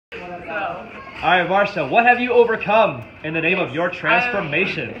All right, Marcia, what have you overcome in the name of your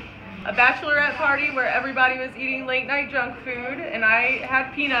transformation? A bachelorette party where everybody was eating late night junk food and I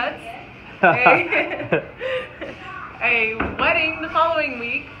had peanuts. A wedding the following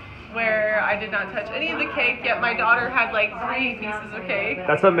week where I did not touch any of the cake, yet my daughter had like 3 pieces of cake.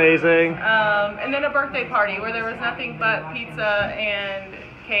 That's amazing. And then a birthday party where there was nothing but pizza and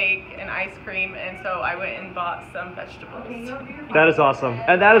cake and ice cream, and so I went and bought some vegetables. That is awesome.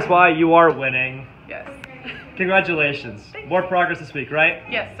 And that is why you are winning. Yes. Congratulations. More progress this week, right?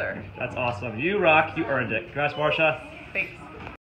 Yes, sir. That's awesome. You rock. You earned it. Congrats, Marcia. Thanks.